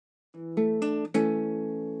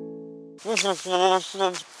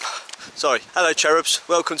Sorry, hello cherubs,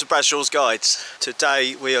 welcome to Bradshaw's Guides.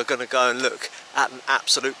 Today we are going to go and look at an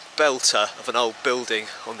absolute belter of an old building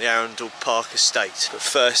on the Arundel Park estate. But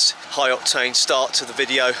first, high octane start to the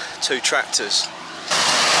video, 2 tractors.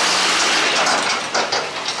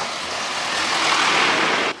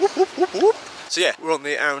 So yeah, we're on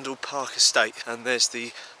the Arundel Park estate and there's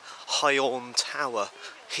the Hiorne Tower,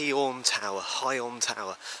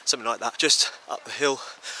 something like that, just up the hill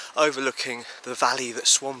overlooking the valley that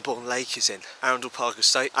Swanbourne Lake is in. Arundel Park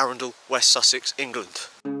estate, Arundel, West Sussex, England.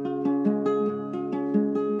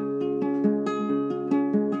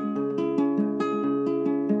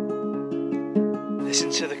 Listen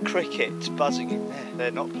to the crickets buzzing in there.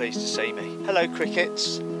 They're not pleased to see me. Hello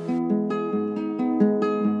crickets.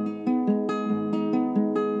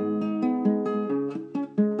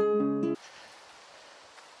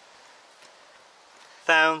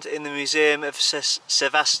 Found in the Museum of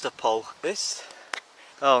Sevastopol. This?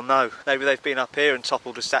 Oh no, maybe they've been up here and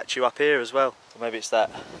toppled a statue up here as well. Or maybe it's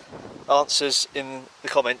that. Answers in the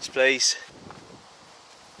comments please.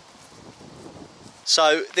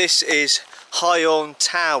 So this is Hiorne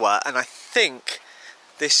Tower and I think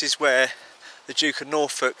this is where the Duke of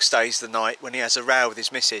Norfolk stays the night when he has a row with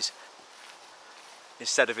his missus,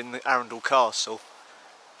 instead of in the Arundel Castle.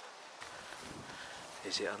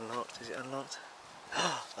 Is it unlocked? Is it unlocked?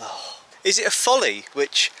 Oh. Is it a folly,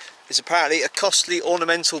 which is apparently a costly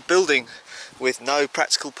ornamental building with no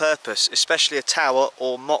practical purpose, especially a tower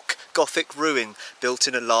or mock Gothic ruin built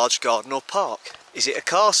in a large garden or park? Is it a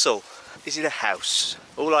castle? Is it a house?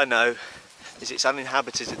 All I know is it's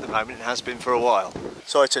uninhabited at the moment and has been for a while.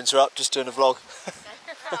 Sorry to interrupt, just doing a vlog.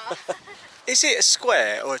 Is it a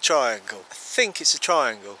square or a triangle? I think it's a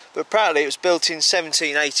triangle. But apparently it was built in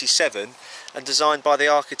 1787 and designed by the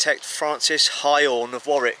architect Francis Hiorne of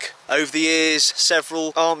Warwick. Over the years,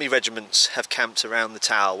 several army regiments have camped around the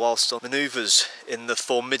tower whilst on manoeuvres in the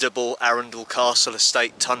formidable Arundel Castle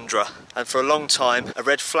estate tundra. And for a long time, a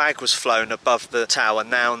red flag was flown above the tower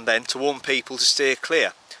now and then to warn people to steer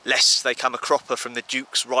clear, lest they come a cropper from the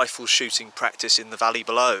Duke's rifle shooting practice in the valley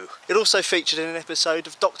below. It also featured in an episode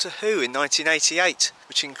of Doctor Who in 1988,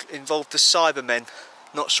 which involved the Cybermen.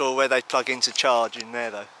 Not sure where they'd plug into charge in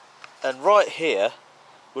there though. And right here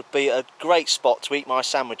would be a great spot to eat my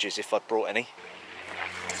sandwiches if I'd brought any.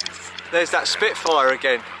 There's that Spitfire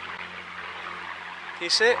again. Can you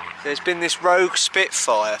see it? There's been this rogue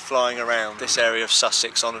Spitfire flying around this area of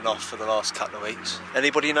Sussex on and off for the last couple of weeks.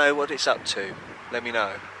 Anybody know what it's up to? Let me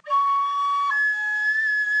know.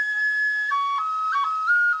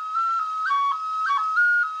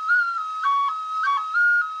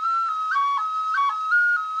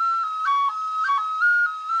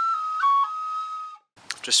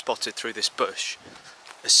 Just spotted through this bush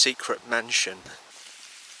a secret mansion.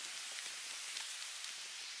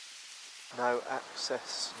 No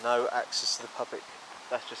access to the public.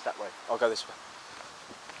 That's just that way. I'll go this way.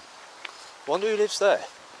 Wonder who lives there.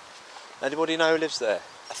 Anybody know who lives there?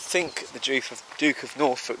 I think the Duke of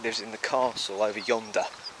Norfolk lives in the castle over yonder,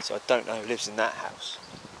 so I don't know who lives in that house.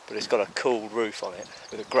 But it's got a cool roof on it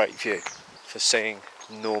with a great view for seeing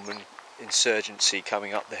Norman insurgency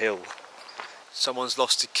coming up the hill. Someone's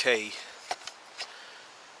lost a key.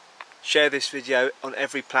 Share this video on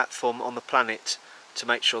every platform on the planet to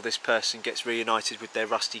make sure this person gets reunited with their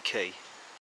rusty key.